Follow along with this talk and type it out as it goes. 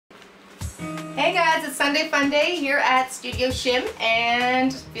Hey guys, it's Sunday Fun Day here at Studio Shim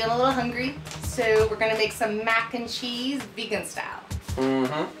and feeling a little hungry, so we're gonna make some mac and cheese vegan style.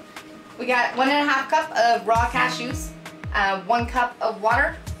 We got 1.5 cup of raw cashews, 1 cup of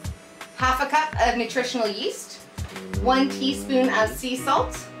water, half a cup of nutritional yeast, 1 teaspoon of sea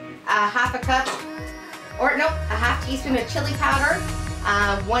salt, a half teaspoon of chili powder,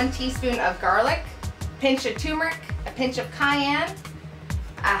 1 teaspoon of garlic, pinch of turmeric, a pinch of cayenne,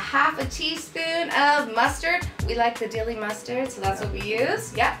 a half a teaspoon of mustard. We like the dilly mustard, so that's what we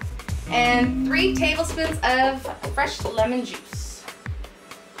use. Yep. And 3 tablespoons of fresh lemon juice.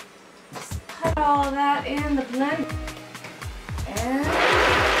 Just put all that in the blender. And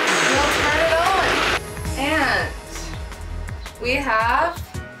we'll turn it on. And we have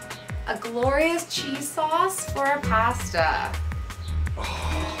a glorious cheese sauce for our pasta.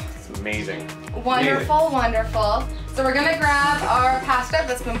 Oh, it's amazing. Wonderful, amazing. Wonderful. So we're gonna grab our pasta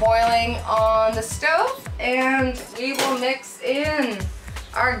that's been boiling on the stove and we will mix in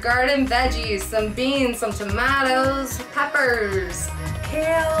our garden veggies, some beans, some tomatoes, peppers,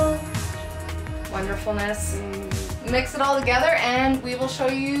 kale, wonderfulness. Mix it all together and we will show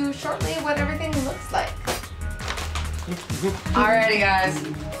you shortly what everything looks like. Alrighty guys,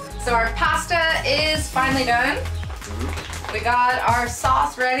 so our pasta is finally done. We got our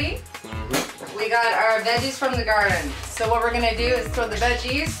sauce ready. We got our veggies from the garden. So what we're gonna do is throw the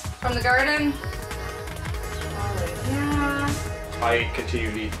veggies from the garden. Yeah. I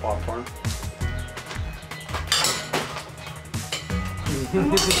continue to eat popcorn.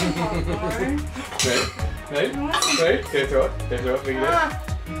 Right? Can I throw it? Can I throw it? We can do it?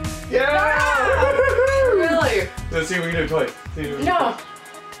 Yeah! Really? Let's see if we can do it twice. No.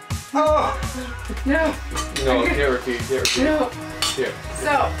 Oh! No. No, can't repeat. No. Here.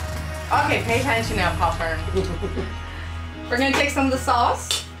 So, okay, pay attention now, popcorn. We're gonna take some of the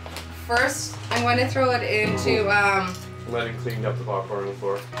sauce. First, I'm going to throw it into Letting cleaned up the popcorn on the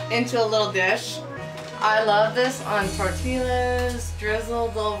floor. into a little dish. I love this on tortillas,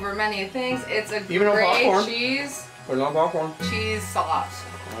 drizzled over many things. It's a Even on great popcorn. cheese Popcorn. sauce.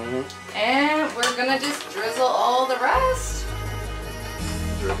 And we're gonna just drizzle all the rest.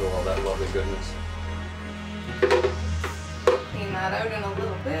 Drizzle all that lovely goodness. Clean that out in a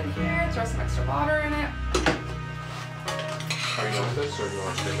little bit here. Throw some extra water in it. Are you done with this or do you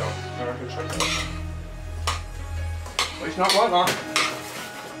want to shake off? I reckon shake off. Well, it's not what,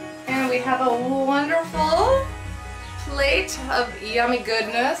 And we have a wonderful plate of yummy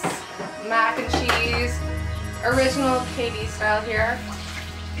goodness. Mac and cheese. Original KD style here.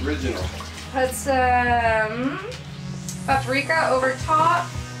 Original. Put some paprika over top.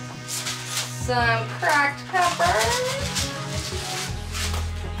 Some cracked pepper.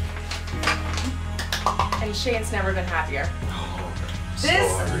 And Shane's never been happier.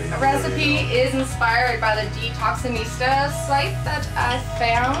 This recipe is inspired by the Detoxinista site that I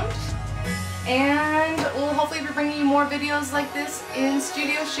found. And we'll hopefully be bringing you more videos like this in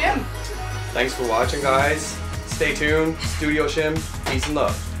Studio Shim. Thanks for watching, guys. Stay tuned. Studio Shim. Peace and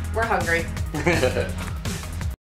love. We're hungry.